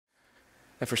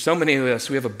that for so many of us,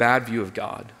 we have a bad view of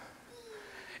God.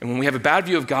 And when we have a bad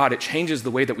view of God, it changes the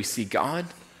way that we see God,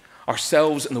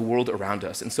 ourselves, and the world around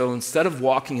us. And so instead of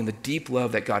walking in the deep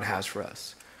love that God has for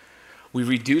us, we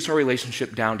reduce our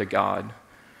relationship down to God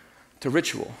to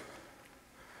ritual.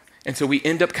 And so we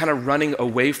end up kind of running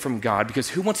away from God, because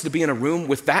who wants to be in a room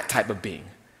with that type of being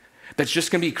that's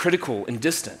just going to be critical and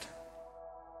distant?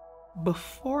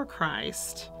 Before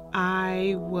Christ,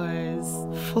 I was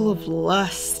full of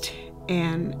lust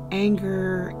and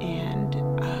anger and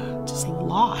just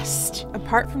lost.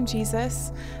 Apart from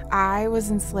Jesus, I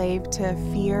was enslaved to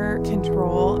fear,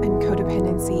 control, and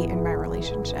codependency in my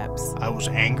relationships. I was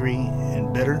angry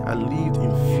and bitter. I lived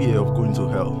in fear of going to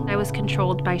hell. I was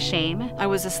controlled by shame. I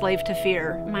was a slave to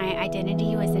fear. My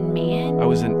identity was in man. I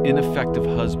was an ineffective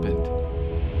husband.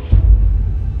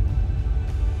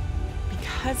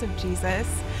 Because of Jesus,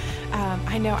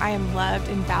 I know I am loved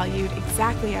and valued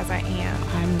exactly as I am.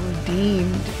 I'm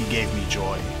redeemed. He gave me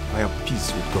joy. I have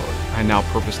peace with God. I now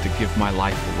purpose to give my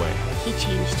life away. He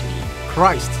changed me.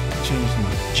 Christ changed me.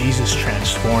 Jesus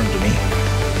transformed me.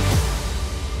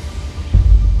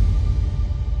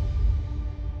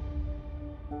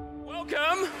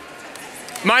 Welcome.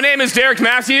 My name is Derek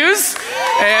Mathews,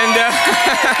 and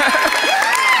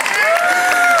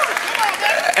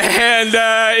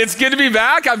it's good to be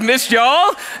back. I've missed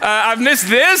y'all. I've missed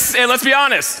this, and let's be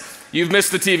honest, you've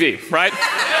missed the TV, right?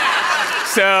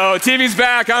 So TV's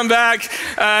back, I'm back.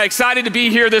 Excited to be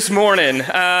here this morning.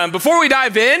 Before we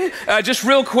dive in, just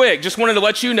real quick, just wanted to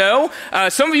let you know,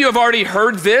 some of you have already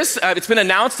heard this. It's been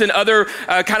announced in other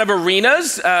kind of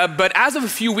arenas, but as of a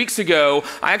few weeks ago,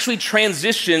 I actually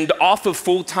transitioned off of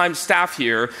full-time staff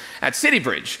here at City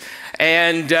Bridge.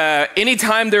 And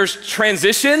anytime there's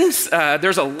transitions,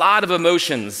 there's a lot of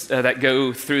emotions that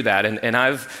go through that. And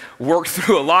I've worked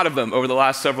through a lot of them over the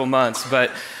last several months.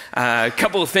 But a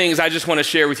couple of things I just want to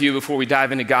share with you before we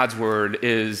dive into God's word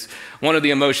is one of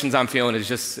the emotions I'm feeling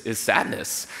is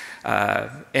sadness.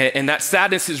 And that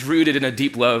sadness is rooted in a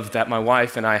deep love that my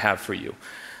wife and I have for you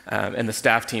and the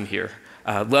staff team here.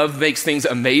 Love makes things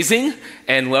amazing,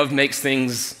 and love makes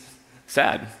things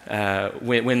sad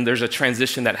when there's a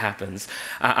transition that happens.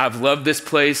 I've loved this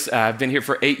place. I've been here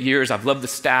for 8 years. I've loved the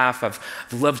staff. I've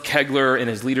loved Kegler and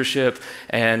his leadership,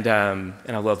 and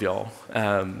I love y'all.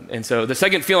 And so the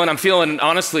second feeling I'm feeling,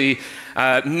 honestly,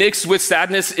 mixed with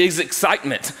sadness, is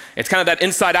excitement. It's kind of that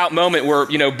inside-out moment where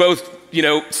both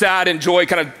sad and joy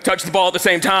kind of touch the ball at the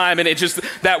same time, and it's just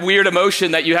that weird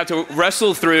emotion that you have to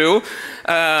wrestle through.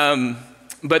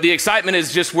 But the excitement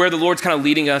is just where the Lord's kind of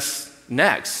leading us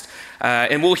next.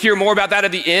 And we'll hear more about that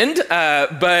at the end,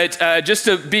 but just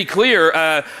to be clear,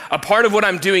 a part of what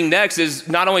I'm doing next is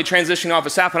not only transitioning off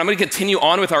of staff, but I'm going to continue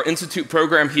on with our Institute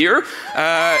program here,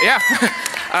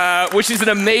 which is an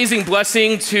amazing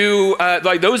blessing to,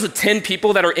 those 10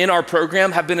 people that are in our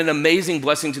program have been an amazing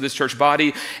blessing to this church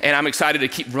body, and I'm excited to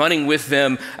keep running with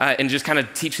them and just kind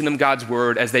of teaching them God's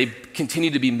word as they continue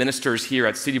to be ministers here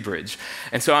at City Bridge.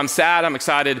 And so I'm sad, I'm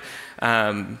excited,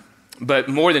 but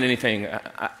more than anything,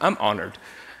 I'm honored.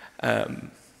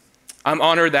 I'm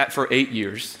honored that for 8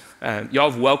 years,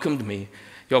 y'all have welcomed me.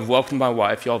 Y'all have welcomed my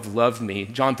wife. Y'all have loved me.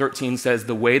 John 13 says,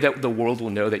 the way that the world will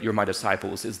know that you're my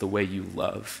disciples is the way you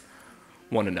love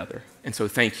one another. And so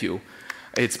thank you.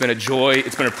 It's been a joy.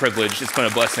 It's been a privilege. It's been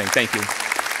a blessing. Thank you.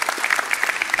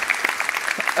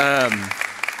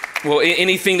 Well,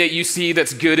 anything that you see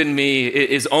that's good in me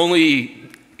is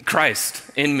only Christ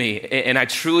in me. And I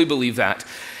truly believe that.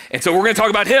 And so we're going to talk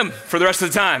about him for the rest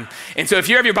of the time. And so if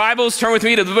you have your Bibles, turn with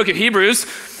me to the book of Hebrews.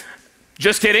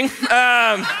 Just kidding.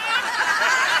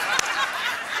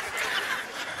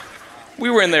 We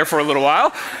were in there for a little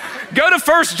while. Go to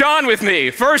 1 John with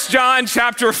me. 1 John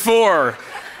chapter 4.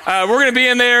 We're going to be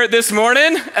in there this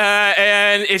morning,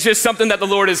 and it's just something that the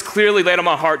Lord has clearly laid on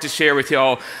my heart to share with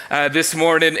y'all this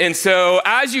morning. And so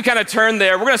as you kind of turn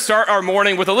there, we're going to start our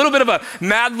morning with a little bit of a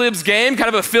Mad Libs game, kind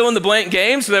of a fill-in-the-blank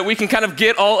game, so that we can kind of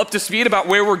get all up to speed about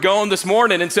where we're going this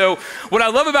morning. And so what I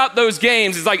love about those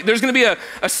games is there's going to be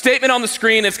a statement on the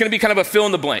screen. It's going to be kind of a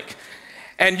fill-in-the-blank.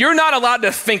 And you're not allowed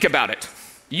to think about it.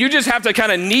 You just have to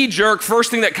kind of knee-jerk first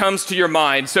thing that comes to your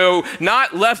mind. So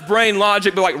not left brain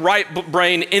logic, but right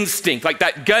brain instinct, like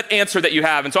that gut answer that you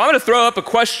have. And so I'm going to throw up a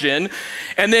question,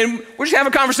 and then we're just have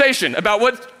a conversation about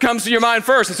what comes to your mind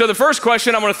first. And so the first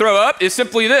question I'm going to throw up is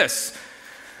simply this.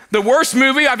 The worst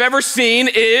movie I've ever seen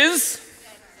is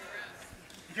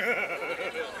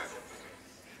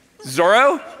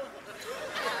Zorro?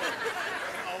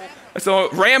 So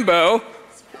Rambo.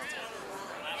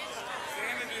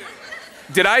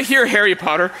 Did I hear Harry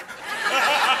Potter?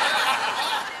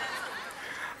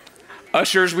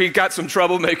 Ushers, we got some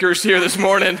troublemakers here this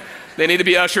morning. They need to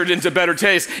be ushered into better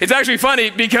taste. It's actually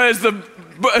funny because the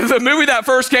movie that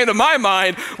first came to my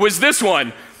mind was this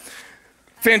one,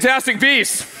 Fantastic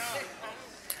Beasts.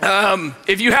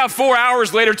 If you have 4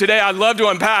 hours later today, I'd love to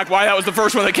unpack why that was the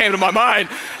first one that came to my mind.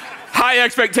 High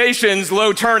expectations,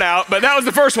 low turnout, but that was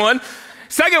the first one.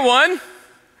 Second one,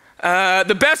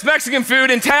 the best Mexican food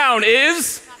in town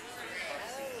is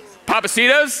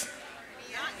Papacitos?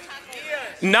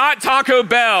 Not Taco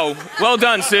Bell. Well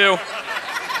done, Sue.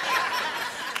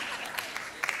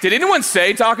 Did anyone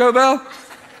say Taco Bell?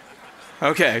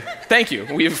 Okay, thank you.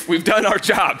 We've done our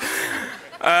job.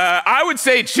 I would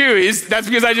say Chewy's. That's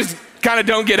because I just kind of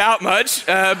don't get out much,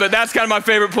 but that's kind of my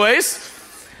favorite place.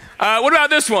 What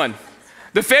about this one?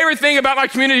 The favorite thing about my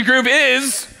community group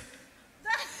is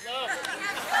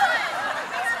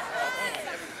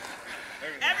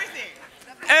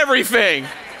everything.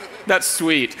 That's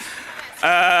sweet.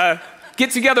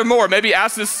 Get together more. Maybe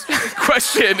ask this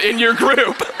question in your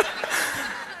group.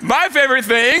 My favorite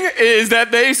thing is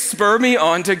that they spur me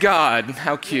on to God.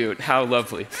 How cute, how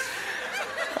lovely.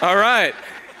 All right,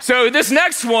 so this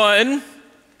next one,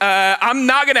 I'm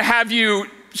not gonna have you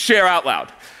share out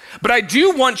loud, but I do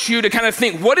want you to kind of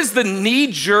think, what is the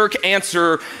knee-jerk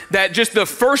answer that just the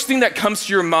first thing that comes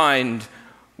to your mind,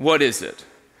 what is it?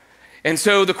 And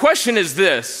so the question is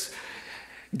this: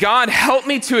 God, help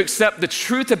me to accept the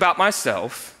truth about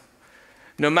myself,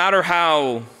 no matter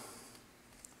how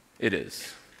it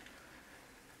is.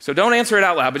 So don't answer it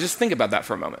out loud, but just think about that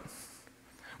for a moment.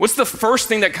 What's the first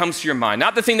thing that comes to your mind?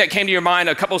 Not the thing that came to your mind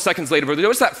a couple of seconds later, but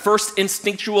what's that first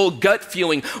instinctual gut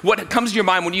feeling? What comes to your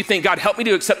mind when you think, God, help me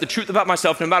to accept the truth about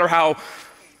myself, no matter how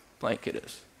blank it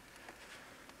is?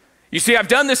 You see, I've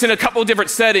done this in a couple of different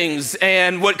settings,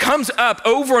 and what comes up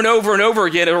over and over and over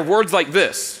again are words like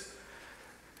this: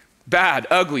 bad,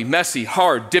 ugly, messy,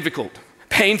 hard, difficult,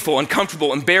 painful,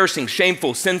 uncomfortable, embarrassing,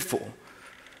 shameful, sinful.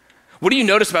 What do you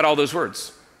notice about all those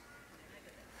words?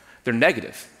 They're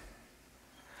negative.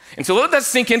 And so let that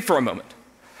sink in for a moment.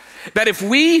 That if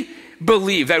we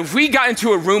believe, that if we got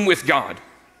into a room with God,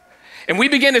 and we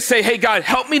begin to say, hey, God,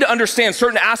 help me to understand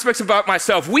certain aspects about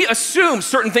myself, we assume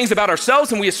certain things about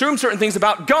ourselves and we assume certain things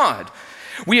about God.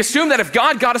 We assume that if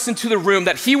God got us into the room,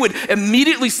 that he would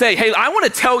immediately say, hey, I want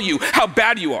to tell you how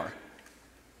bad you are,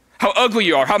 how ugly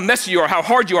you are, how messy you are, how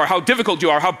hard you are, how difficult you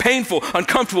are, how painful,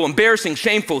 uncomfortable, embarrassing,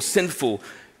 shameful, sinful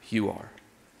you are.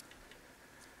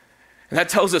 And that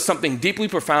tells us something deeply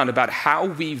profound about how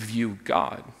we view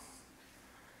God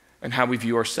and how we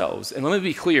view ourselves. And let me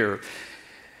be clear,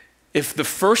 if the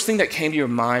first thing that came to your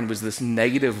mind was this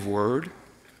negative word,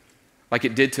 like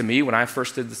it did to me when I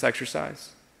first did this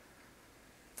exercise,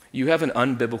 you have an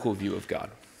unbiblical view of God.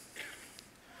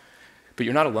 But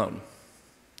you're not alone.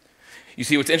 You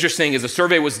see, what's interesting is a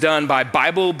survey was done by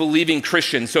Bible-believing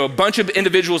Christians. So a bunch of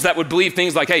individuals that would believe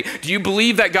things like, hey, do you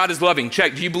believe that God is loving?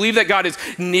 Check. Do you believe that God is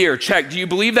near? Check. Do you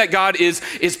believe that God is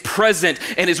present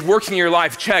and is working in your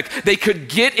life? Check. They could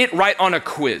get it right on a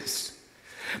quiz.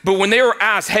 But when they were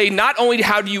asked, hey, not only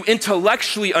how do you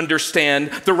intellectually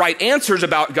understand the right answers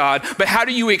about God, but how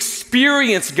do you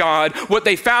experience God, what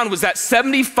they found was that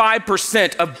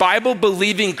 75% of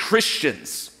Bible-believing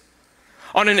Christians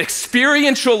on an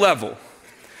experiential level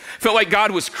felt like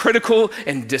God was critical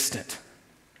and distant.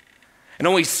 And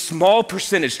only a small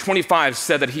percentage, 25,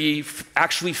 said that he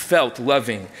actually felt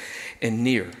loving and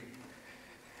near.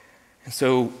 And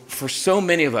so for so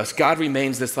many of us, God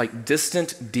remains this like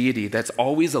distant deity that's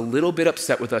always a little bit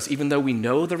upset with us, even though we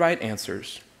know the right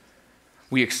answers.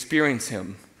 We experience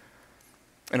him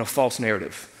in a false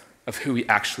narrative of who he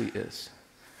actually is.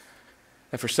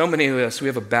 And for so many of us, we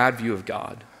have a bad view of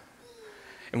God.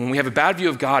 And when we have a bad view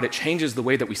of God, it changes the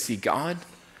way that we see God,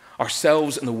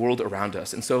 ourselves, and the world around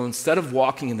us. And so instead of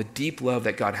walking in the deep love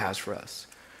that God has for us,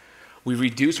 we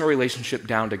reduce our relationship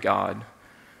down to God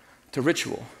to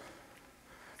ritual.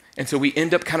 And so we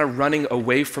end up kind of running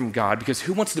away from God, because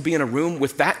who wants to be in a room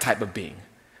with that type of being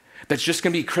that's just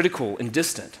going to be critical and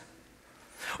distant?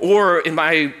 Or in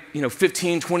my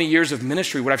 15, 20 years of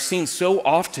ministry, what I've seen so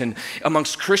often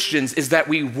amongst Christians is that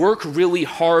we work really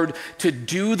hard to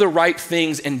do the right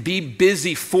things and be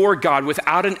busy for God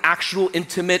without an actual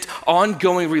intimate,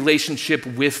 ongoing relationship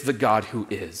with the God who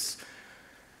is.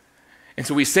 And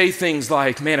so we say things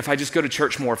like, man, if I just go to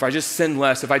church more, if I just sin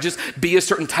less, if I just be a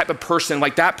certain type of person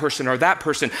like that person or that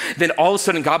person, then all of a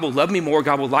sudden God will love me more,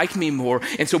 God will like me more.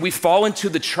 And so we fall into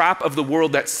the trap of the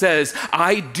world that says,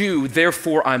 I do,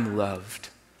 therefore I'm loved.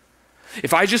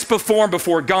 If I just perform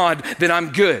before God, then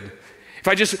I'm good. If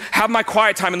I just have my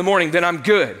quiet time in the morning, then I'm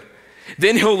good.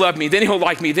 Then he'll love me, then he'll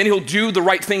like me, then he'll do the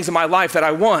right things in my life that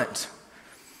I want.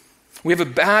 We have a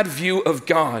bad view of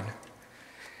God.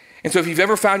 And so if you've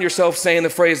ever found yourself saying the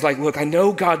phrase like, look, I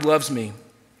know God loves me,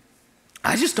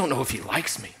 I just don't know if he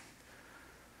likes me.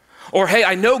 Or, hey,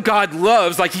 I know God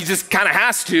loves, like he just kind of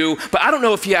has to, but I don't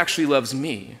know if he actually loves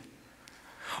me.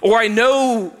 Or I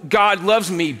know God loves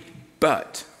me,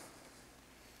 but.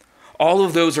 All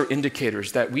of those are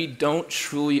indicators that we don't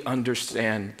truly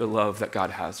understand the love that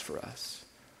God has for us.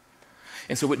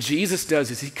 And so what Jesus does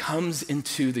is he comes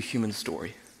into the human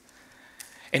story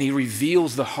and he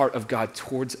reveals the heart of God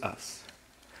towards us,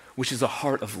 which is a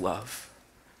heart of love.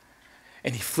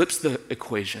 And he flips the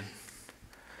equation,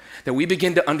 that we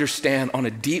begin to understand on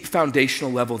a deep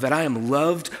foundational level that I am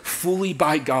loved fully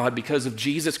by God because of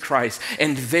Jesus Christ,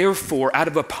 and therefore, out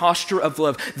of a posture of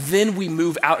love, then we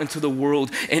move out into the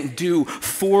world and do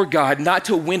for God, not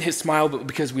to win his smile, but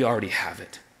because we already have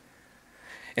it.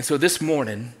 And so this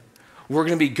morning, we're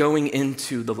gonna be going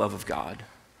into the love of God,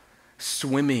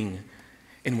 swimming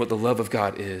in what the love of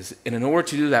God is. And in order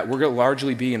to do that, we're gonna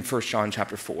largely be in 1 John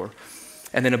chapter 4,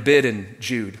 and then a bit in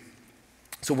Jude.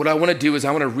 So what I want to do is I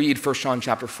want to read 1 John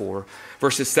chapter 4,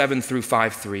 verses 7 through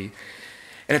 5:3.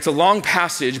 And it's a long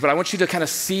passage, but I want you to kind of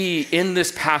see in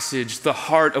this passage the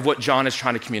heart of what John is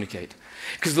trying to communicate.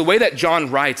 Because the way that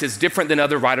John writes is different than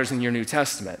other writers in your New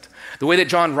Testament. The way that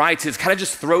John writes is kind of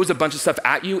just throws a bunch of stuff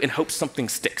at you and hopes something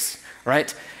sticks,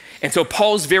 right? And so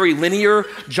Paul's very linear.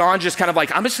 John just kind of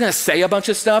like, I'm just gonna say a bunch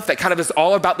of stuff that kind of is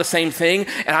all about the same thing,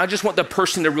 and I just want the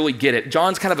person to really get it.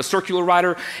 John's kind of a circular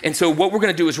writer, and so what we're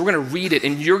gonna do is we're gonna read it,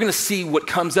 and you're gonna see what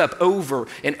comes up over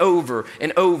and over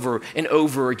and over and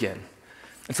over again.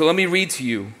 And so let me read to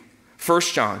you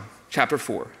 1 John chapter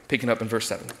 4, picking up in verse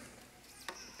 7.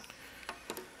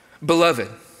 Beloved,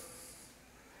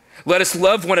 let us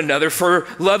love one another, for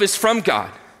love is from God.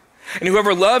 And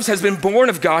whoever loves has been born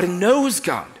of God and knows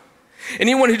God.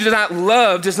 Anyone who does not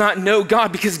love does not know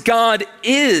God, because God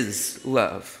is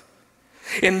love.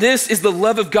 And this is the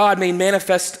love of God made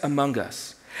manifest among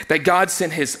us, that God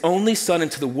sent his only Son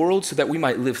into the world so that we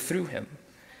might live through him.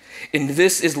 And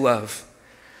this is love,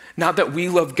 not that we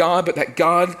loved God, but that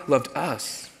God loved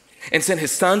us and sent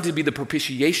his Son to be the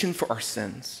propitiation for our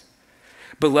sins.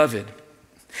 Beloved,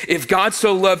 if God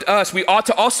so loved us, we ought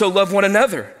to also love one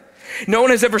another. No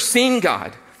one has ever seen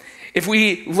God. If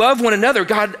we love one another,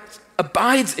 God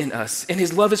abides in us, and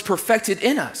his love is perfected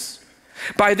in us.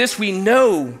 By this we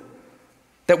know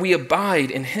that we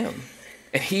abide in him,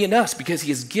 and he in us, because he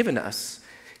has given us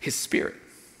his Spirit.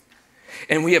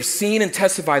 And we have seen and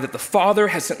testified that the Father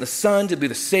has sent the Son to be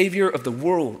the Savior of the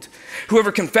world.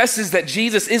 Whoever confesses that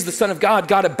Jesus is the Son of God,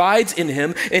 God abides in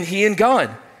him, and he in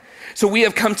God. So we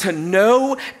have come to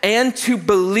know and to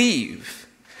believe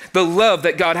the love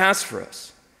that God has for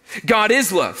us. God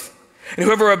is love. And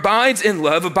whoever abides in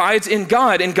love abides in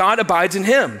God, and God abides in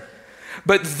him.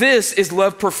 But this is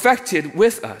love perfected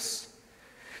with us,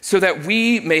 so that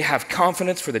we may have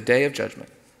confidence for the day of judgment.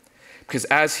 Because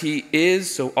as he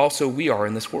is, so also we are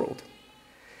in this world.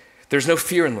 There's no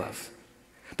fear in love,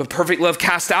 but perfect love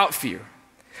casts out fear.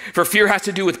 For fear has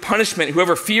to do with punishment.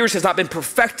 Whoever fears has not been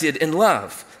perfected in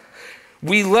love.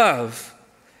 We love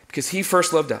because he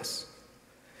first loved us.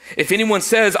 If anyone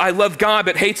says, I love God,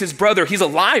 but hates his brother, he's a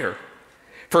liar.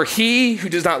 For he who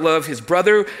does not love his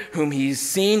brother whom he's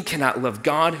seen cannot love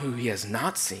God who he has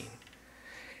not seen.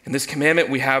 And this commandment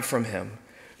we have from him: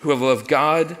 whoever loves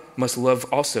God must love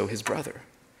also his brother.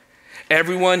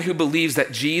 Everyone who believes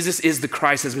that Jesus is the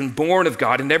Christ has been born of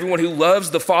God, and everyone who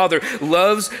loves the Father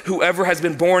loves whoever has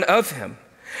been born of him.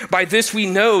 By this we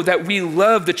know that we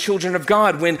love the children of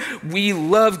God, when we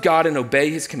love God and obey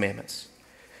his commandments.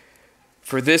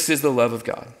 For this is the love of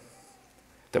God,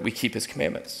 that we keep his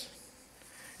commandments.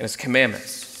 And his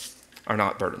commandments are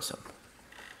not burdensome.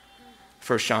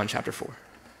 1 John chapter 4.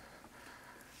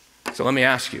 So let me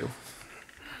ask you,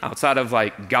 outside of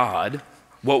like God,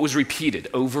 what was repeated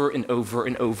over and over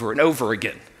and over and over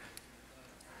again?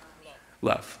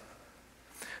 Love.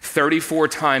 34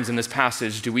 times in this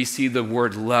passage do we see the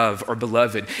word love or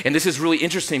beloved. And this is really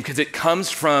interesting because it comes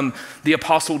from the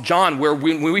Apostle John, where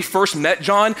when we first met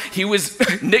John, he was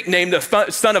nicknamed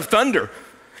the Son of Thunder,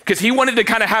 because he wanted to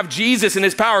kind of have Jesus and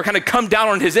his power kind of come down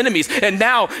on his enemies. And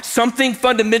now something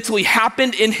fundamentally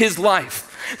happened in his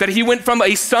life, that he went from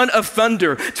a son of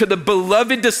thunder to the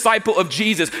beloved disciple of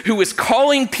Jesus, who is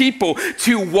calling people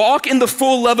to walk in the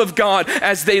full love of God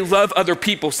as they love other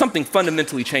people. Something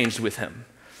fundamentally changed with him.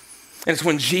 And it's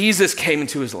when Jesus came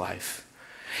into his life.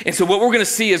 And so what we're gonna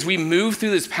see as we move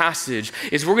through this passage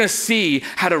is we're gonna see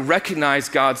how to recognize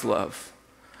God's love,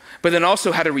 but then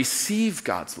also how to receive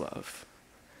God's love.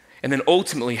 And then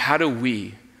ultimately, how do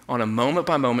we, on a moment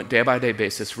by moment, day by day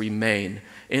basis, remain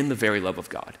in the very love of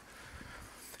God?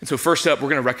 And so first up, we're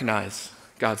going to recognize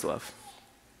God's love.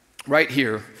 Right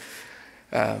here,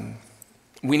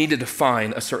 we need to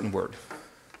define a certain word,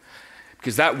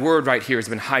 because that word right here has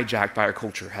been hijacked by our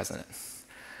culture, hasn't it?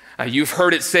 You've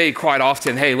heard it say quite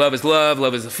often, hey, love is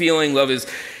a feeling, love is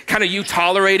kind of you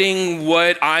tolerating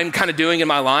what I'm kind of doing in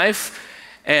my life,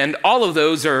 and all of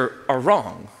those are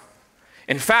wrong.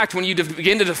 In fact, when you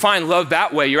begin to define love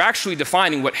that way, you're actually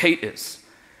defining what hate is.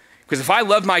 Because if I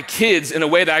love my kids in a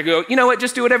way that I go, you know what,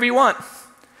 just do whatever you want,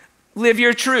 live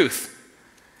your truth,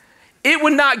 it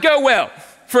would not go well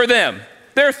for them.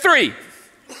 They're 3.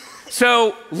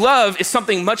 So love is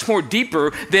something much more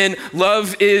deeper than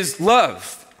love is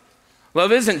love.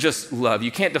 Love isn't just love.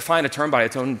 You can't define a term by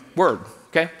its own word,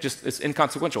 okay? Just it's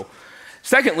inconsequential.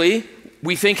 Secondly,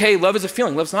 we think, hey, love is a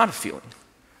feeling. Love's not a feeling.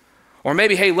 Or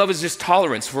maybe, hey, love is just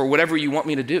tolerance for whatever you want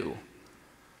me to do.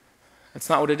 That's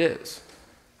not what it is.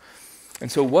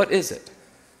 And so what is it?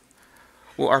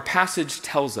 Well, our passage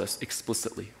tells us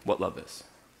explicitly what love is.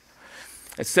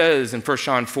 It says in 1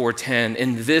 John 4:10,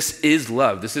 and this is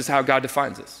love. This is how God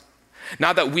defines us.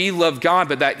 Not that we love God,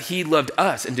 but that he loved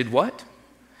us and did what?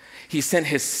 He sent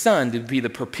his son to be the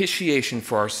propitiation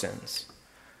for our sins.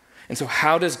 And so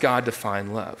how does God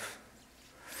define love?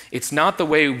 It's not the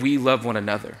way we love one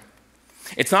another.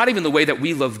 It's not even the way that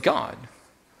we love God,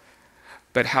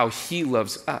 but how he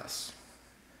loves us.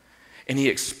 And he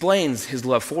explains his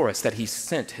love for us, that he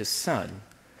sent his son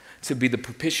to be the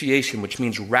propitiation, which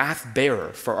means wrath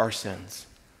bearer for our sins.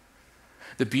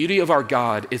 The beauty of our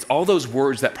God is all those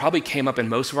words that probably came up in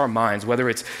most of our minds, whether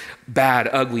it's bad,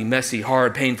 ugly, messy,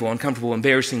 hard, painful, uncomfortable,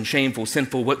 embarrassing, shameful,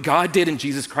 sinful. What God did in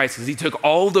Jesus Christ is he took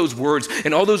all those words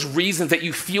and all those reasons that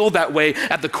you feel that way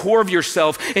at the core of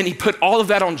yourself, and he put all of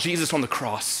that on Jesus on the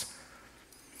cross.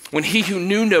 When he who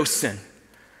knew no sin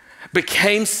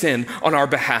became sin on our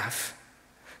behalf,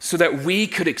 so that we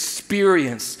could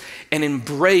experience and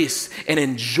embrace and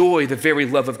enjoy the very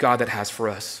love of God that has for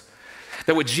us.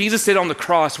 That what Jesus did on the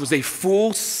cross was a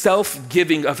full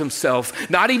self-giving of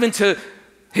himself, not even to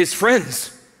his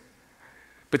friends,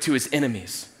 but to his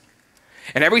enemies.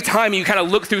 And every time you kind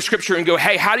of look through scripture and go,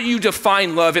 hey, how do you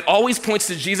define love? It always points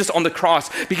to Jesus on the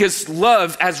cross, because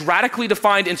love, as radically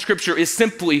defined in scripture, is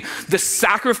simply the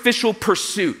sacrificial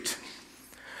pursuit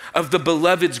of the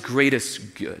beloved's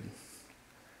greatest good.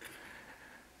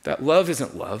 That love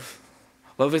isn't love.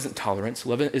 Love isn't tolerance.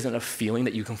 Love isn't a feeling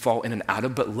that you can fall in and out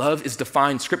of, but love is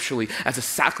defined scripturally as a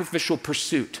sacrificial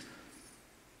pursuit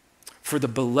for the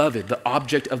beloved, the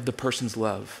object of the person's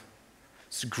love.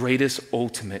 It's the greatest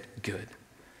ultimate good.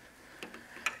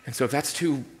 And so if that's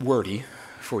too wordy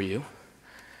for you,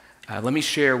 let me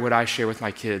share what I share with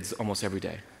my kids almost every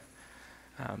day.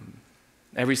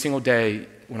 Every single day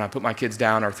when I put my kids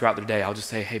down or throughout the day, I'll just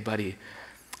say, hey, buddy,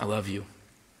 I love you.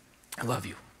 I love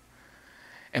you.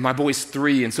 And my boy's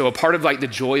 3, and so a part of like the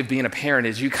joy of being a parent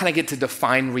is you kind of get to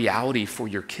define reality for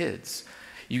your kids.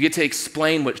 You get to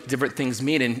explain what different things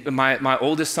mean. And my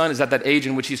oldest son is at that age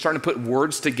in which he's starting to put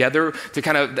words together to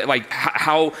kind of like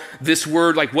how this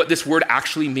word, like what this word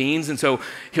actually means. And so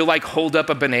he'll like hold up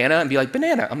a banana and be like,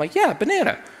 banana. I'm like, yeah,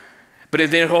 banana. But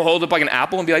then he'll hold up like an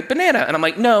apple and be like, banana. And I'm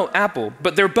like, no, apple.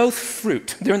 But they're both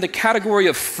fruit. They're in the category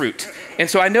of fruit. And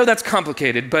so I know that's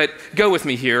complicated, but go with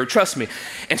me here, trust me.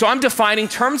 And so I'm defining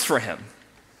terms for him.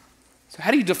 So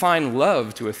how do you define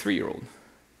love to a 3-year-old?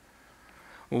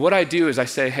 Well, what I do is I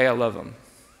say, hey, I love him.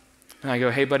 And I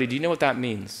go, hey, buddy, do you know what that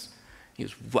means? He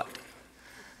goes, what?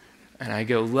 And I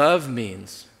go, love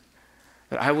means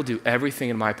that I will do everything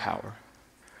in my power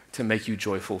to make you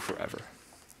joyful forever.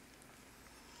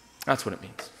 That's what it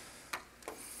means.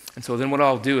 And so then what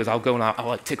I'll do is I'll go and I'll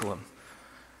like tickle him.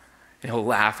 And he'll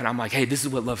laugh, and I'm like, hey, this is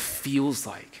what love feels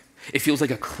like. It feels like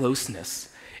a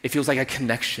closeness. It feels like a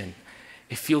connection.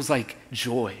 It feels like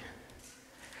joy.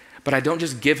 But I don't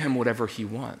just give him whatever he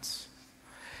wants.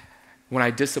 When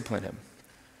I discipline him,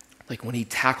 like when he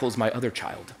tackles my other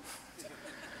child,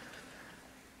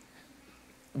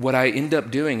 what I end up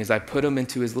doing is I put him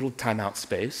into his little timeout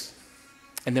space.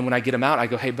 And then when I get him out, I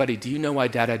go, hey, buddy, do you know why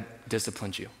Dad had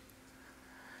disciplined you?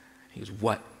 He goes,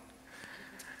 what?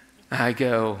 I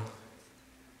go,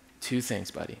 2 things,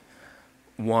 buddy.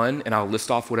 1, and I'll list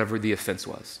off whatever the offense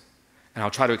was. And I'll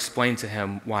try to explain to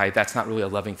him why that's not really a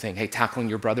loving thing. Hey, tackling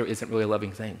your brother isn't really a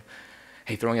loving thing.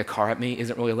 Hey, throwing a car at me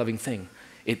isn't really a loving thing.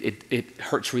 It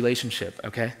hurts relationship,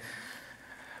 okay?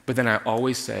 But then I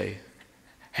always say,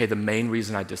 hey, the main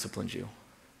reason I disciplined you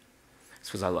is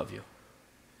because I love you.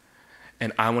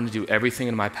 And I want to do everything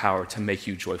in my power to make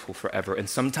you joyful forever. And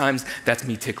sometimes that's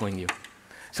me tickling you.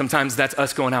 Sometimes that's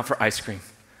us going out for ice cream.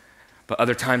 But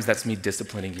other times that's me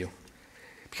disciplining you.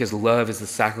 Because love is the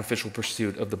sacrificial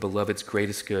pursuit of the beloved's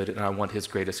greatest good, and I want his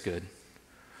greatest good.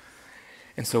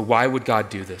 And so why would God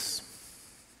do this?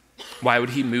 Why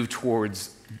would he move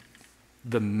towards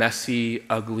the messy,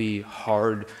 ugly,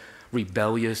 hard,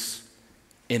 rebellious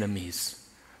enemies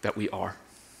that we are?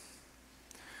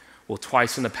 Well,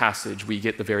 twice in the passage, we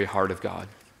get the very heart of God,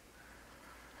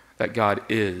 that God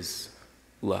is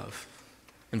love.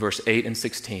 In verse 8 and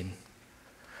 16,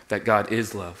 that God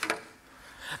is love.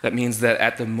 That means that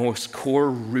at the most core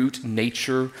root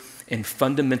nature and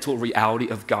fundamental reality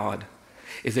of God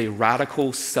is a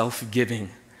radical self-giving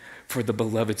for the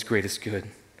beloved's greatest good.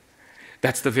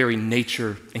 That's the very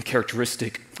nature and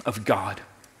characteristic of God.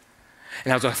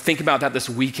 And as I was thinking about that this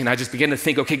weekend, I just began to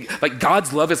think, okay, like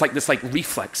God's love is like this like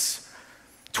reflex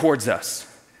towards us.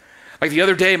 Like the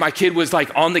other day, my kid was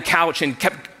like on the couch and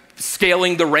kept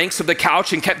scaling the ranks of the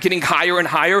couch and kept getting higher and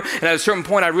higher. And at a certain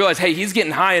point, I realized, hey, he's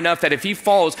getting high enough that if he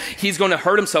falls, he's going to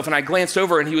hurt himself. And I glanced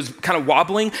over and he was kind of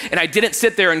wobbling. And I didn't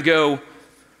sit there and go,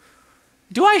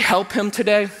 do I help him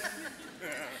today?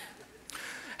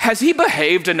 Has he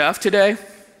behaved enough today?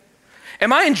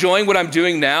 Am I enjoying what I'm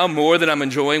doing now more than I'm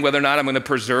enjoying whether or not I'm going to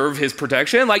preserve his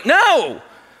protection? Like, no.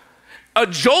 A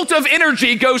jolt of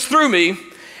energy goes through me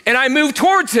and I move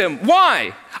towards him.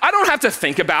 Why? I don't have to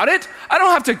think about it. I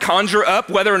don't have to conjure up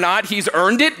whether or not he's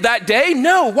earned it that day.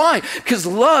 No, why? Because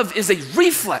love is a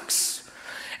reflex.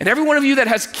 And every one of you that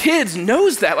has kids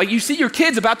knows that. Like you see your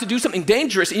kid's about to do something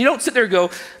dangerous and you don't sit there and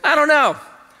go, I don't know.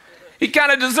 He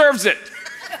kind of deserves it.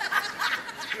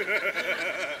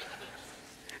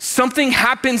 Something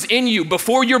happens in you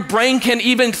before your brain can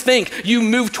even think. You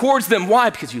move towards them.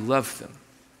 Why? Because you love them.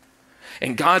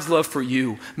 And God's love for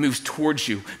you moves towards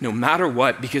you no matter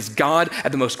what, because God,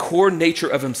 at the most core nature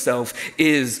of himself,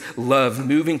 is love,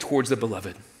 moving towards the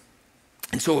beloved.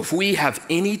 And so if we have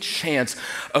any chance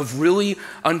of really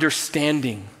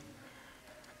understanding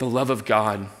the love of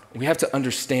God, we have to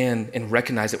understand and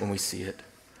recognize it when we see it.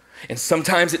 And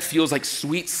sometimes it feels like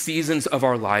sweet seasons of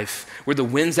our life where the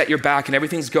wind's at your back and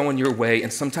everything's going your way,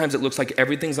 and sometimes it looks like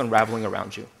everything's unraveling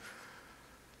around you.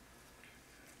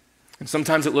 And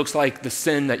sometimes it looks like the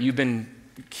sin that you've been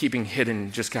keeping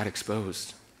hidden just got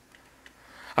exposed.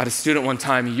 I had a student one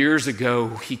time years ago,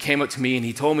 he came up to me and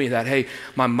he told me that, hey,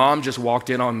 my mom just walked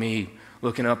in on me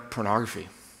looking up pornography.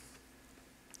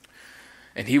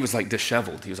 And he was like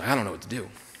disheveled. He was like, I don't know what to do.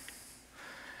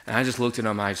 And I just looked at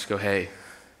him and I just go, hey,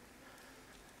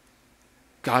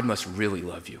 God must really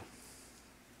love you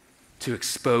to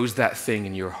expose that thing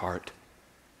in your heart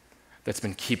that's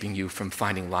been keeping you from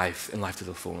finding life and life to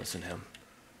the fullness in him.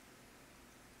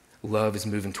 Love is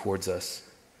moving towards us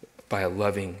by a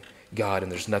loving God,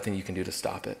 and there's nothing you can do to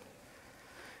stop it.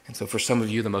 And so for some of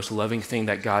you, the most loving thing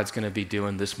that God's going to be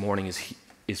doing this morning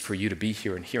is for you to be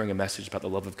here and hearing a message about the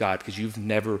love of God, because you've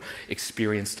never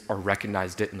experienced or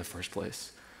recognized it in the first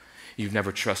place. You've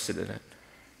never trusted in it.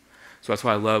 So that's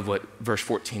why I love what verse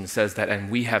 14 says, that, and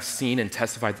we have seen and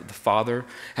testified that the Father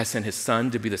has sent his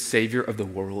Son to be the Savior of the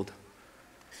world.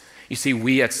 You see,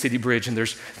 we at City Bridge, and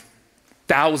there's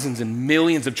thousands and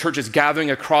millions of churches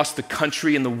gathering across the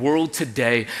country and the world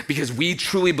today because we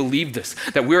truly believe this,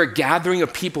 that we're a gathering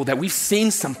of people, that we've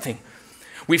seen something.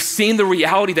 We've seen the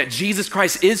reality that Jesus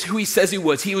Christ is who he says he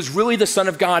was. He was really the Son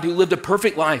of God who lived a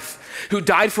perfect life, who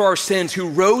died for our sins, who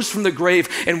rose from the grave,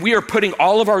 and we are putting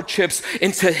all of our chips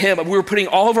into him. We're putting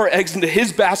all of our eggs into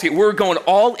his basket. We're going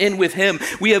all in with him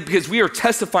because we are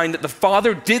testifying that the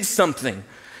Father did something,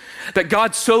 that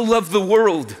God so loved the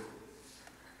world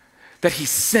that he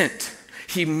sent,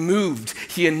 he moved,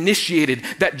 he initiated.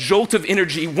 That jolt of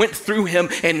energy went through him,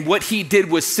 and what he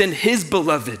did was send his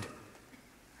beloved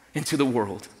into the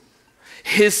world,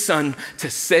 his Son to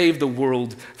save the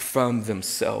world from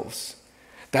themselves.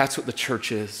 That's what the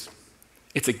church is.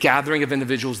 It's a gathering of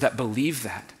individuals that believe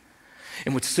that.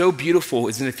 And what's so beautiful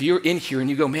is that if you're in here and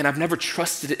you go, man, I've never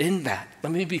trusted in that.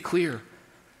 Let me be clear.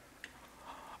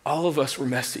 All of us were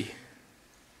messy.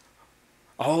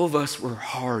 All of us were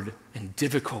hard and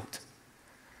difficult.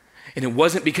 And it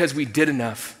wasn't because we did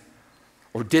enough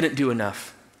or didn't do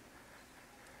enough.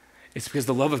 It's because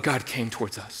the love of God came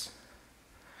towards us.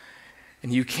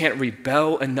 And you can't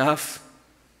rebel enough,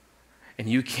 and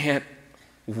you can't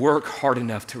work hard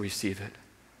enough to receive it.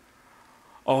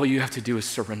 All you have to do is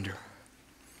surrender,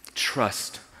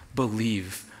 trust,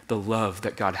 believe the love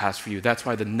that God has for you. That's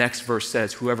why the next verse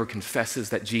says, whoever confesses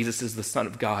that Jesus is the Son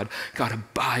of God, God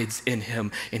abides in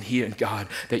him and he in God.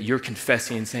 That you're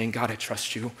confessing and saying, God, I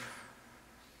trust you.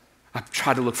 I've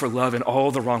tried to look for love in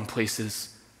all the wrong places,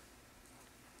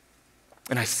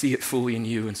 and I see it fully in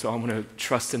you, and so I'm going to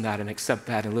trust in that and accept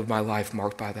that and live my life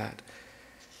marked by that.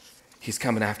 He's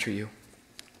coming after you.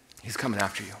 He's coming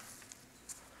after you.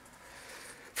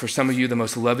 For some of you, the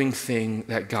most loving thing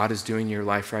that God is doing in your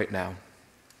life right now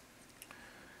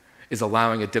is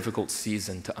allowing a difficult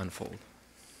season to unfold.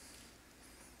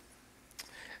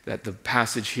 That the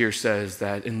passage here says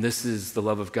that, and this is the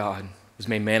love of God, was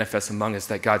made manifest among us,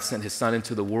 that God sent his Son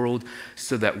into the world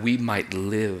so that we might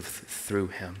live through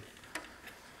him.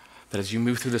 That as you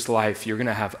move through this life, you're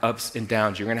gonna have ups and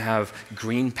downs. You're gonna have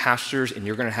green pastures and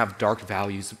you're gonna have dark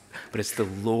valleys, but it's the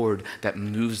Lord that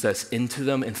moves us into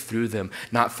them and through them,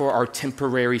 not for our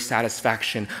temporary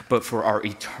satisfaction, but for our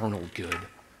eternal good.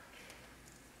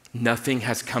 Nothing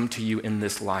has come to you in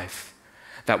this life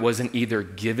that wasn't either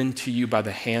given to you by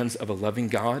the hands of a loving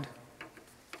God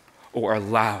or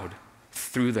allowed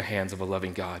through the hands of a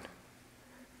loving God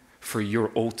for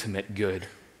your ultimate good.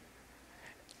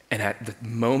 And at the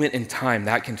moment in time,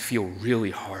 that can feel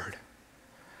really hard.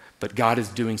 But God is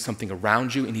doing something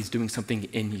around you and he's doing something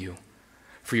in you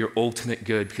for your ultimate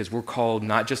good, because we're called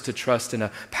not just to trust in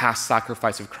a past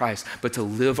sacrifice of Christ, but to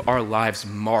live our lives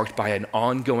marked by an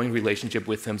ongoing relationship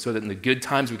with him so that in the good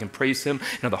times we can praise him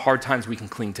and in the hard times we can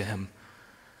cling to him.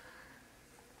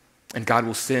 And God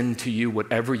will send to you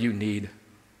whatever you need,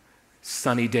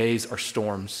 sunny days or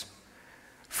storms,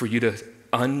 for you to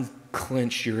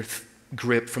unclench your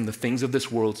grip from the things of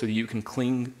this world so that you can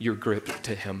cling your grip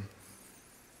to him.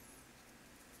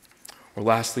 Or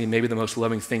lastly, maybe the most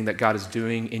loving thing that God is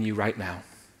doing in you right now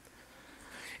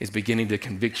is beginning to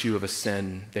convict you of a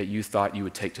sin that you thought you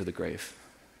would take to the grave.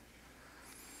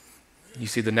 You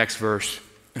see the next verse,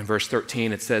 in verse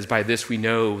 13, it says, by this we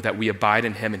know that we abide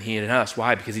in him and he in us.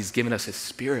 Why? Because he's given us his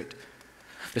Spirit.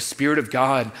 The Spirit of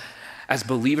God, as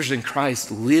believers in Christ,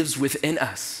 lives within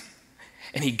us.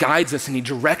 And he guides us and he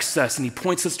directs us and he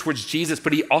points us towards Jesus,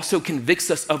 but he also convicts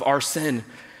us of our sin.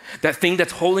 That thing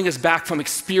that's holding us back from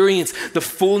experience the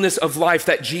fullness of life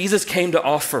that Jesus came to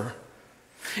offer.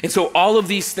 And so all of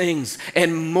these things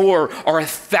and more are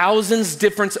thousands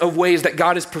different of ways that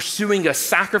God is pursuing us,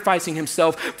 sacrificing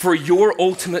himself for your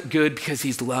ultimate good because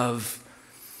he's love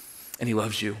and he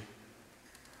loves you.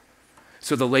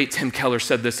 So the late Tim Keller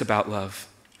said this about love.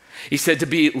 He said, to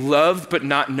be loved but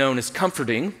not known is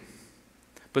comforting,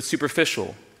 but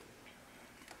superficial.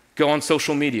 Go on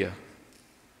social media.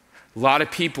 A lot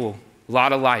of people, a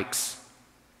lot of likes,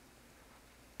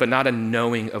 but not a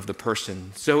knowing of the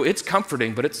person. So it's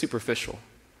comforting, but it's superficial.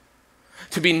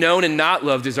 To be known and not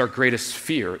loved is our greatest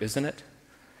fear, isn't it?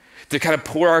 To kind of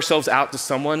pour ourselves out to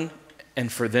someone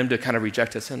and for them to kind of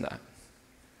reject us in that.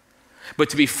 But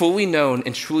to be fully known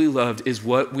and truly loved is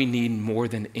what we need more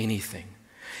than anything.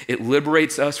 It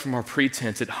liberates us from our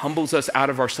pretense. It humbles us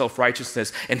out of our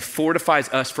self-righteousness and fortifies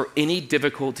us for any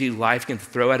difficulty life can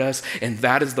throw at us. And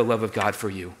that is the love of God for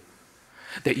you.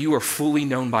 That you are fully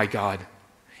known by God.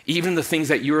 Even the things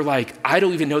that you're like, I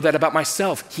don't even know that about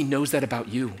myself. He knows that about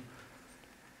you.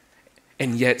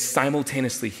 And yet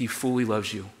simultaneously, he fully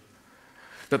loves you.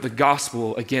 That the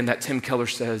gospel, again, that Tim Keller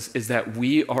says, is that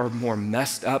we are more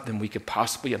messed up than we could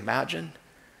possibly imagine,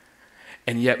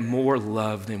 and yet more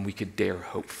love than we could dare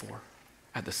hope for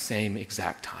at the same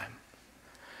exact time.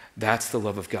 That's the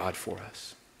love of God for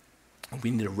us. We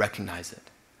need to recognize it,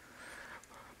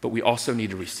 but we also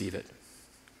need to receive it.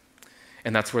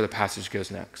 And that's where the passage goes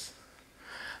next.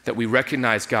 That we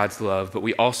recognize God's love, but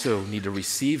we also need to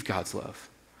receive God's love.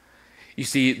 You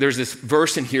see, there's this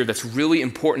verse in here that's really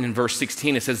important in verse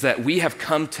 16. It says that we have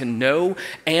come to know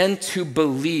and to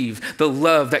believe the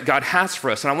love that God has for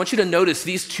us. And I want you to notice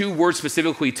these two words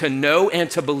specifically, to know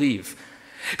and to believe.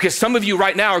 Because some of you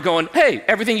right now are going, hey,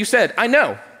 everything you said, I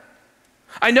know.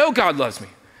 I know God loves me.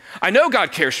 I know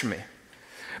God cares for me.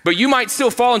 But you might still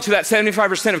fall into that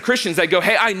 75% of Christians that go,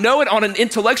 hey, I know it on an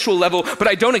intellectual level, but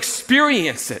I don't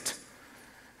experience it.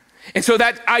 And so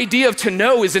that idea of to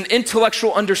know is an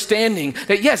intellectual understanding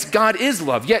that yes, God is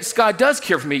love. Yes, God does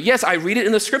care for me. Yes, I read it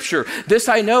in the scripture. This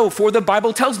I know, for the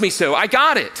Bible tells me so. I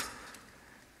got it.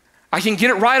 I can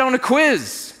get it right on a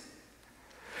quiz.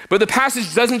 But the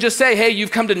passage doesn't just say, hey,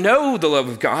 you've come to know the love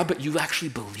of God, but you actually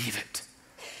believe it.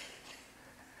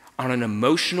 On an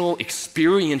emotional,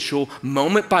 experiential,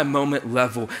 moment by moment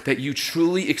level, that you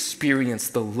truly experience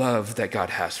the love that God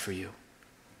has for you.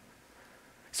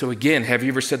 So again, have you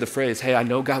ever said the phrase, hey, I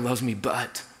know God loves me,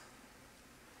 but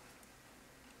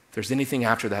if there's anything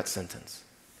after that sentence,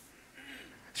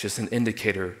 it's just an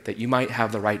indicator that you might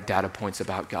have the right data points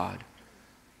about God,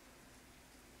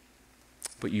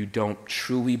 but you don't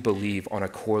truly believe on a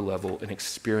core level in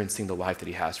experiencing the life that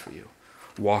he has for you,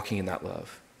 walking in that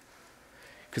love.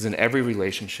 Because in every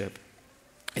relationship,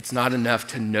 it's not enough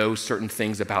to know certain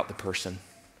things about the person.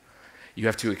 You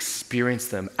have to experience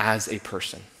them as a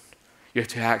person. You have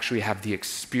to actually have the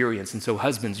experience. And so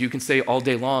husbands, you can say all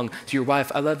day long to your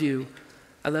wife, I love you,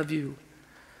 I love you.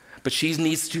 But she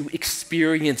needs to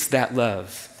experience that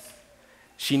love.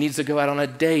 She needs to go out on a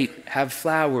date, have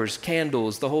flowers,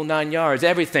 candles, the whole 9 yards,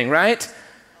 everything, right?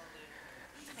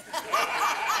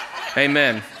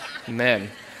 Amen, amen.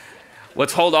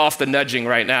 Let's hold off the nudging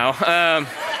right now.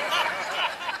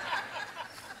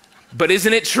 But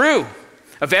isn't it true?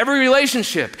 Of every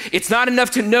relationship, it's not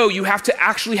enough to know, you have to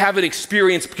actually have an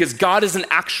experience because God is an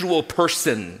actual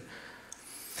person.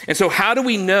 And so how do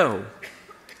we know?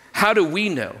 How do we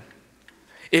know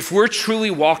if we're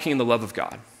truly walking in the love of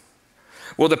God?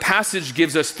 Well, the passage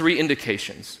gives us 3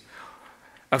 indications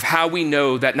of how we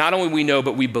know that not only we know,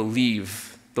 but we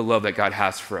believe the love that God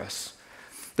has for us.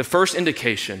 The first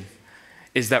indication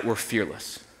is that we're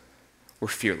fearless. We're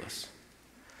fearless.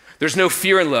 There's no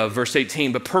fear in love, verse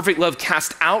 18, but perfect love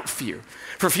casts out fear.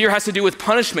 For fear has to do with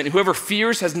punishment, and whoever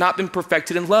fears has not been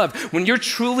perfected in love. When you're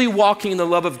truly walking in the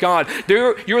love of God,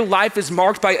 your life is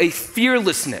marked by a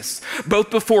fearlessness, both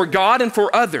before God and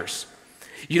for others.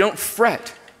 You don't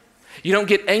fret. You don't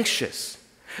get anxious.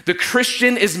 The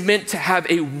Christian is meant to have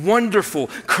a wonderful,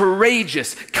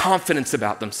 courageous confidence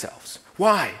about themselves.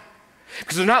 Why?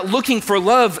 Because they're not looking for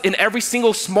love in every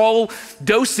single small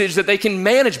dosage that they can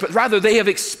manage, but rather they have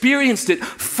experienced it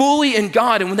fully in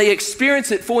God. And when they experience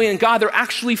it fully in God, they're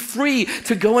actually free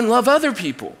to go and love other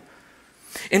people.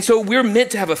 And so we're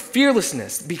meant to have a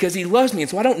fearlessness because he loves me.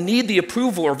 And so I don't need the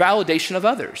approval or validation of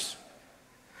others.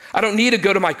 I don't need to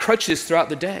go to my crutches throughout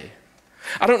the day.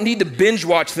 I don't need to binge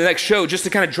watch the next show just to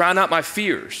kind of drown out my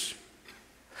fears.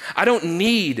 I don't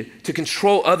need to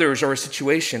control others or a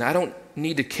situation. I don't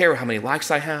need to care how many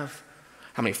likes I have,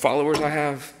 how many followers I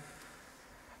have.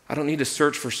 I don't need to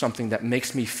search for something that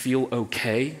makes me feel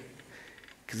okay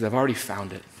because I've already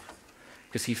found it,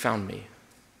 because he found me.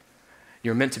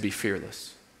 You're meant to be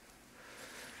fearless.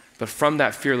 But from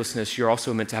that fearlessness, you're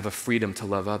also meant to have a freedom to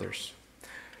love others.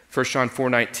 1 John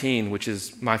 4:19, which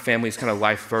is my family's kind of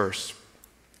life verse,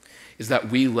 is that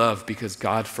we love because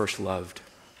God first loved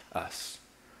us.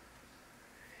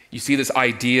 You see this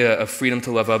idea of freedom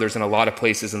to love others in a lot of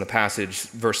places in the passage,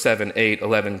 verse 7, 8,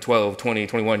 11, 12, 20,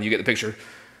 21, you get the picture.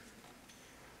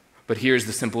 But here's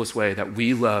the simplest way, that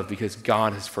we love because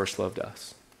God has first loved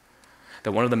us.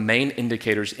 That one of the main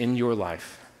indicators in your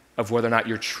life of whether or not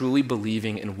you're truly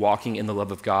believing and walking in the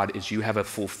love of God is you have a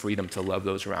full freedom to love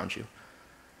those around you.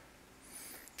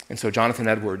 And so Jonathan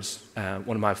Edwards,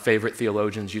 one of my favorite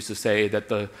theologians, used to say that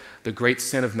the great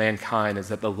sin of mankind is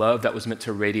that the love that was meant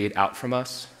to radiate out from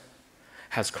us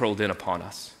has curled in upon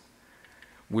us.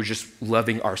 We're just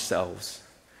loving ourselves,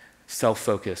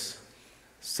 self-focused,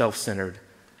 self-centered.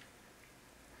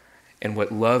 And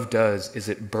what love does is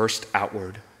it bursts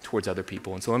outward towards other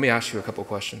people. And so let me ask you a couple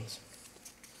questions.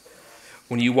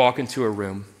 When you walk into a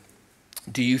room,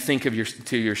 do you think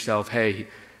to yourself, hey,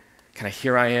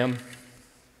 here I am?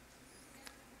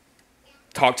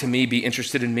 Talk to me, be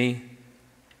interested in me.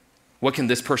 What can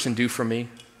this person do for me?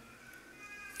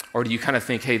 Or do you kind of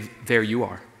think, hey, there you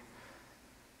are.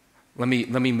 Let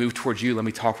me move towards you. Let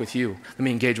me talk with you. Let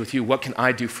me engage with you. What can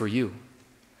I do for you?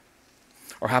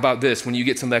 Or how about this? When you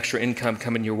get some extra income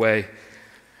coming your way,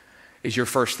 is your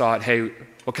first thought, hey,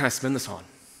 what can I spend this on?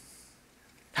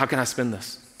 How can I spend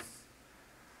this?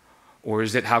 Or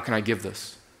is it, how can I give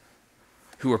this?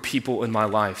 Who are people in my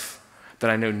life that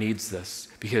I know needs this?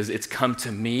 Because it's come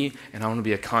to me and I want to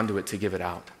be a conduit to give it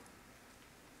out.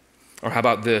 Or how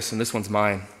about this, and this one's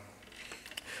mine.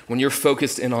 When you're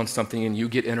focused in on something and you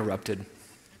get interrupted,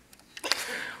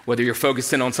 whether you're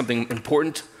focused in on something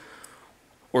important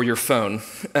or your phone,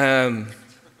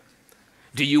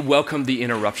 do you welcome the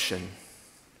interruption?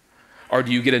 Or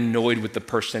do you get annoyed with the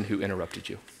person who interrupted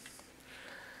you?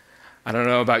 I don't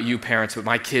know about you parents, but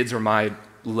my kids are my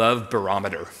love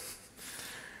barometer.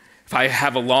 If I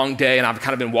have a long day and I've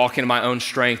kind of been walking in my own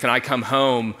strength and I come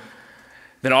home,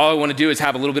 then all I want to do is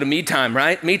have a little bit of me time,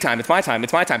 right? Me time, it's my time,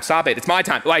 stop it, it's my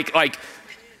time.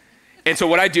 And so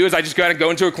what I do is I just gotta go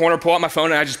into a corner, pull out my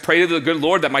phone, and I just pray to the good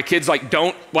Lord that my kids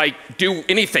don't do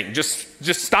anything. Just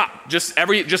stop,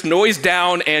 just noise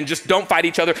down and just don't fight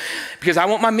each other because I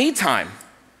want my me time.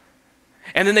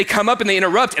 And then they come up and they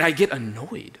interrupt and I get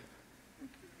annoyed.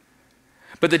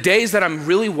 But the days that I'm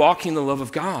really walking in the love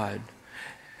of God,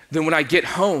 then when I get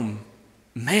home,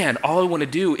 man, all I want to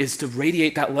do is to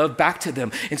radiate that love back to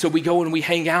them. And so we go and we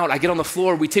hang out. I get on the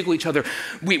floor, we tickle each other.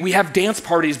 We have dance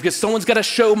parties because someone's got to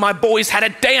show my boys how to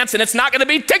dance, and it's not going to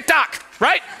be TikTok,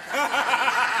 right?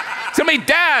 It's going to be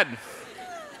Dad.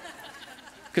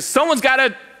 Because someone's got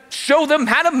to show them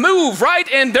how to move,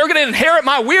 right? And they're going to inherit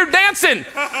my weird dancing.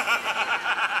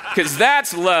 Because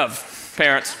that's love.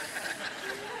 Parents.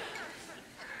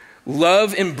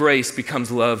 Love embraced becomes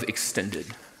love extended.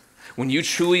 When you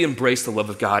truly embrace the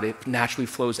love of God, it naturally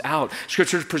flows out.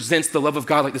 Scripture presents the love of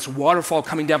God like this waterfall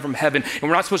coming down from heaven, and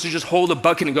we're not supposed to just hold a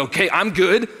bucket and go, okay, I'm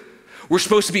good. We're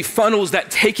supposed to be funnels that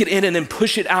take it in and then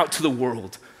push it out to the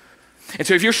world. And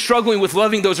so if you're struggling with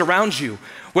loving those around you,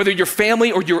 whether your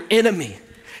family or your enemy,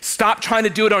 stop trying to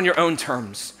do it on your own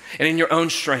terms and in your own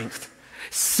strength.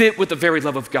 Sit with the very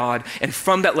love of God, and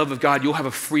from that love of God, you'll have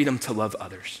a freedom to love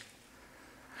others.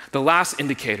 The last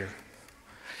indicator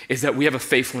is that we have a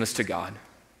faithfulness to God.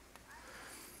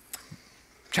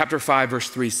 Chapter 5, verse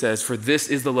 3 says, "For this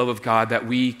is the love of God, that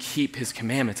we keep his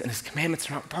commandments, and his commandments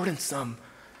are not burdensome."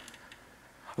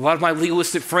 A lot of my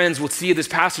legalistic friends will see this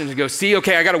passage and go, see,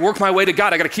 okay, I got to work my way to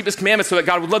God. I got to keep his commandments so that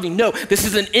God would love me. No, this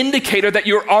is an indicator that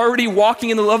you're already walking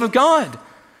in the love of God.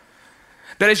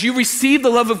 That as you receive the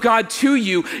love of God to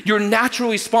you, your natural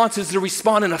response is to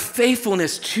respond in a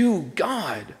faithfulness to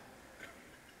God.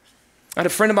 I had a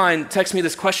friend of mine text me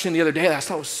this question the other day that I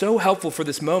thought was so helpful for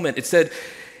this moment. It said,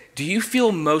 do you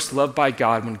feel most loved by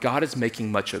God when God is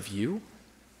making much of you,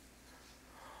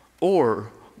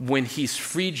 or when he's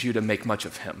freed you to make much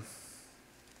of him?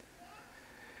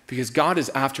 Because God is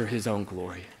after his own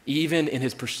glory, even in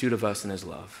his pursuit of us and his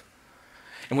love.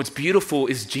 And what's beautiful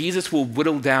is Jesus will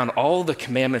whittle down all the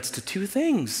commandments to two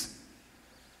things: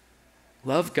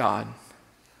 love God,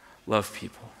 love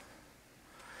people.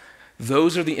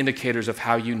 Those are the indicators of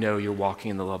how you know you're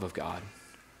walking in the love of God.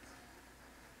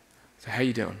 So how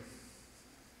you doing?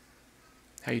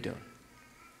 How you doing?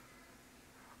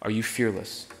 Are you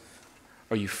fearless?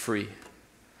 Are you free?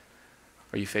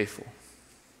 Are you faithful?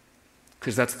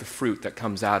 Because that's the fruit that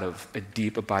comes out of a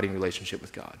deep, abiding relationship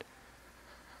with God.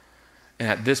 And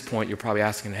at this point, you're probably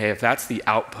asking, hey, if that's the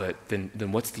output,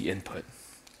 then what's the input?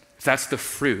 If that's the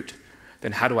fruit,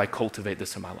 then how do I cultivate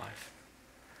this in my life?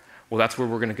 Well, that's where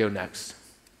we're going to go next,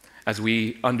 as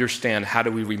we understand how do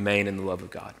we remain in the love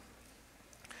of God.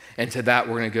 And to that,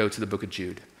 we're going to go to the book of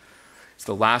Jude. It's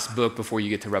the last book before you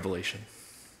get to Revelation.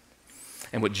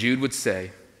 And what Jude would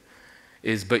say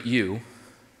is, but you,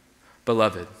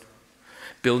 beloved,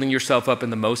 building yourself up in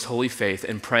the most holy faith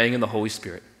and praying in the Holy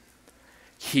Spirit,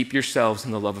 keep yourselves in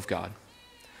the love of God,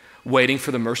 waiting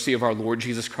for the mercy of our Lord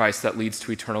Jesus Christ that leads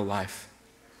to eternal life.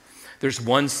 There's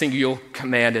one singular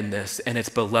command in this, and it's,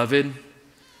 beloved,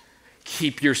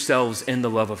 keep yourselves in the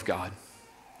love of God.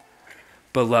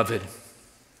 Beloved,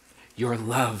 you're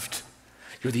loved.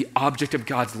 You're the object of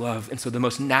God's love. And so the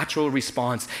most natural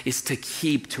response is to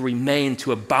keep, to remain,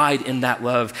 to abide in that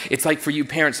love. It's like for you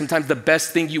parents, sometimes the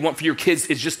best thing you want for your kids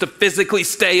is just to physically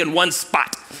stay in one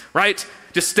spot, right?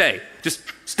 Just stay, just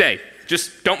stay.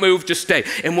 Just don't move, just stay.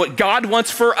 And what God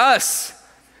wants for us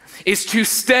is to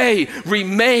stay,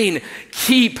 remain,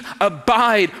 keep,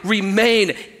 abide, remain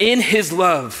in his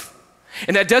love.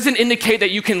 And that doesn't indicate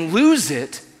that you can lose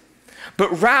it,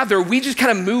 but rather we just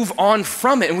kind of move on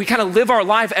from it, and we kind of live our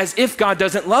life as if God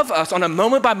doesn't love us on a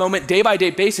moment by moment, day by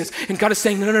day basis. And God is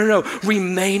saying, no,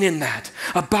 remain in that,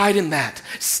 abide in that,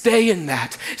 stay in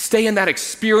that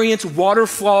experience,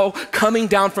 waterfall coming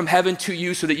down from heaven to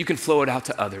you so that you can flow it out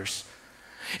to others.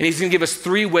 And he's gonna give us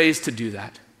 3 ways to do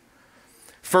that.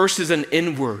 First is an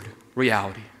inward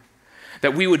reality,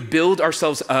 that we would build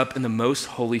ourselves up in the most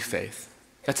holy faith.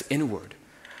 That's inward.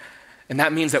 And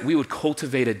that means that we would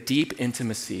cultivate a deep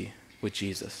intimacy with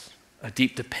Jesus, a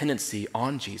deep dependency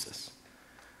on Jesus.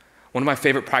 One of my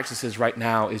favorite practices right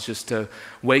now is just to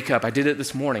wake up. I did it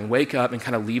this morning, wake up and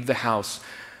kind of leave the house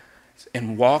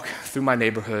and walk through my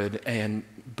neighborhood, and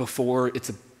before it's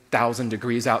 1,000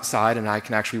 degrees outside and I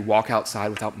can actually walk outside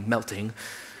without melting,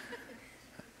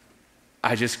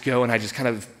 I just go and I just kind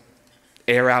of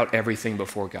air out everything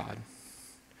before God.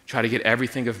 Try to get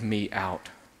everything of me out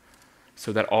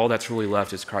so that all that's really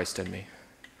left is Christ in me.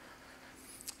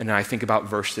 And then I think about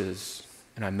verses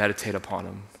and I meditate upon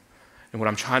them. And what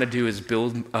I'm trying to do is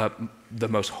build up the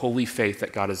most holy faith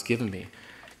that God has given me.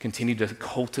 Continue to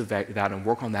cultivate that and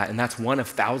work on that. And that's one of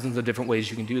thousands of different ways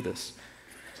you can do this.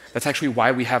 That's actually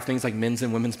why we have things like men's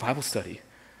and women's Bible study.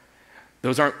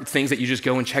 Those aren't things that you just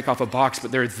go and check off a box, but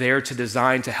they're there to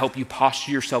design to help you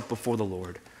posture yourself before the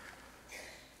Lord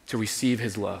to receive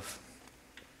his love.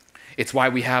 It's why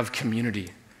we have community.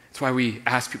 It's why we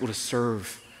ask people to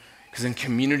serve. Because in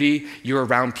community, you're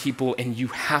around people and you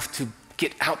have to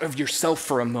get out of yourself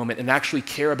for a moment and actually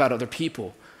care about other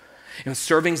people. And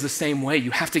serving's the same way.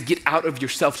 You have to get out of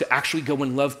yourself to actually go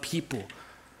and love people.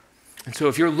 And so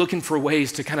if you're looking for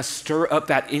ways to kind of stir up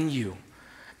that in you,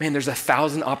 man, there's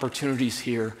 1,000 opportunities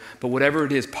here, but whatever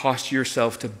it is, posture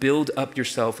yourself to build up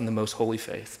yourself in the most holy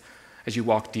faith as you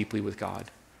walk deeply with God.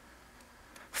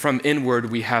 From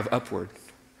inward, we have upward,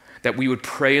 that we would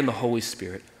pray in the Holy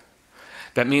Spirit.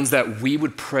 That means that we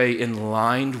would pray in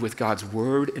line with God's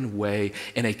word and way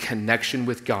in a connection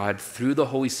with God through the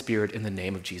Holy Spirit in the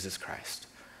name of Jesus Christ.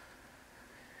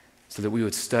 So that we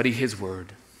would study his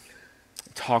word,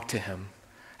 talk to him,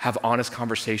 have honest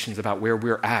conversations about where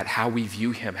we're at, how we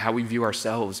view him, how we view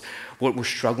ourselves, what we're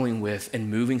struggling with and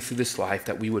moving through this life,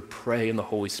 that we would pray in the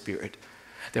Holy Spirit.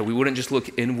 That we wouldn't just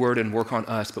look inward and work on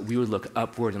us, but we would look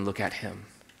upward and look at him.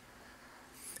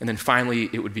 And then finally,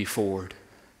 it would be forward,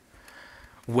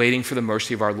 waiting for the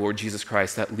mercy of our Lord Jesus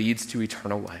Christ that leads to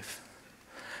eternal life.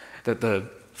 That the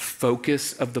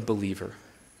focus of the believer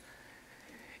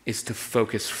is to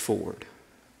focus forward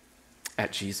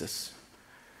at Jesus.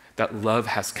 That love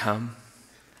has come,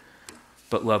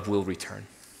 but love will return.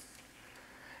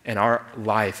 And our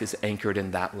life is anchored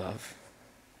in that love.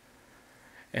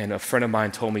 And a friend of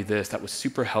mine told me this that was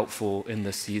super helpful in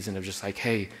this season of just like,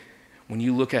 hey, when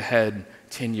you look ahead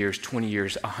 10 years, 20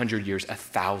 years, 100 years,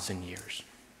 1,000 years,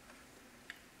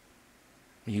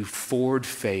 when you forward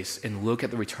face and look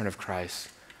at the return of Christ,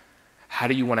 how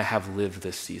do you want to have lived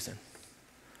this season?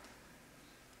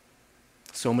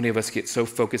 So many of us get so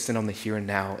focused in on the here and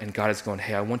now, and God is going,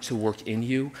 hey, I want to work in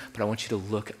you, but I want you to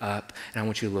look up, and I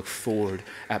want you to look forward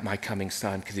at my coming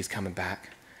son, because he's coming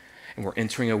back. And we're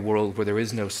entering a world where there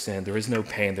is no sin, there is no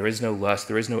pain, there is no lust,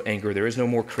 there is no anger, there is no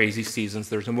more crazy seasons,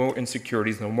 there's no more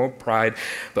insecurities, no more pride,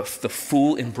 but the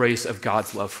full embrace of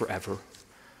God's love forever.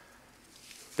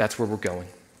 That's where we're going.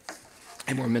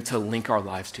 And we're meant to link our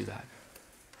lives to that.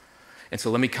 And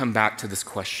so let me come back to this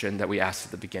question that we asked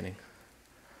at the beginning.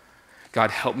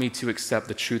 God, help me to accept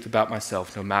the truth about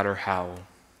myself no matter how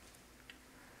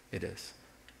it is.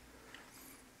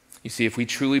 You see, if we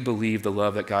truly believe the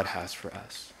love that God has for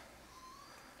us,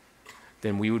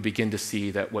 then we would begin to see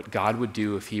that what God would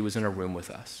do if he was in a room with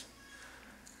us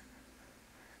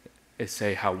is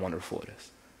say how wonderful it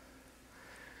is.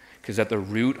 Because at the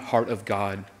root heart of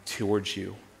God towards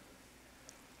you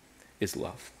is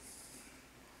love.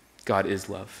 God is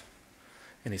love,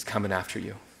 and he's coming after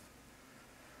you.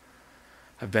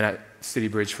 I've been at City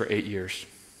Bridge for 8 years,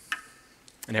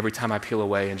 and every time I peel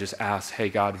away and just ask, hey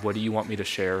God, what do you want me to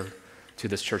share to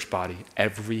this church body?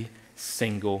 Every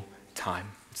single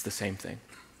time, it's the same thing.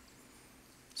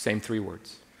 Same 3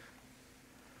 words.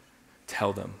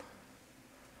 Tell them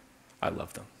I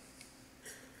love them.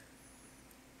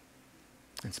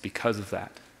 It's because of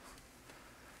that.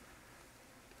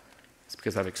 It's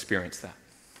because I've experienced that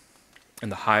in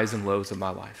the highs and lows of my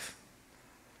life.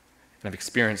 And I've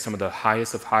experienced some of the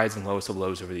highest of highs and lowest of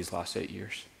lows over these last 8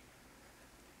 years.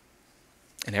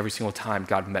 And every single time,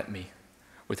 God met me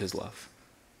with his love.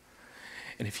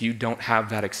 And if you don't have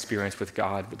that experience with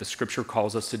God, what the scripture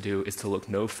calls us to do is to look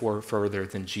no further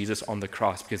than Jesus on the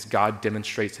cross, because God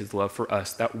demonstrates his love for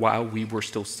us, that while we were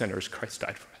still sinners, Christ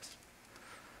died for us.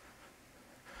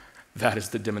 That is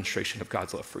the demonstration of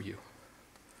God's love for you.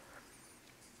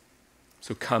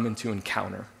 So come into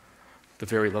encounter the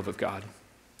very love of God.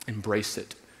 Embrace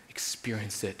it,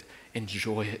 experience it,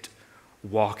 enjoy it,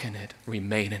 walk in it,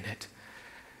 remain in it.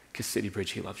 Because City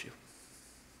Bridge, he loves you.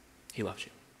 He loves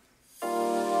you.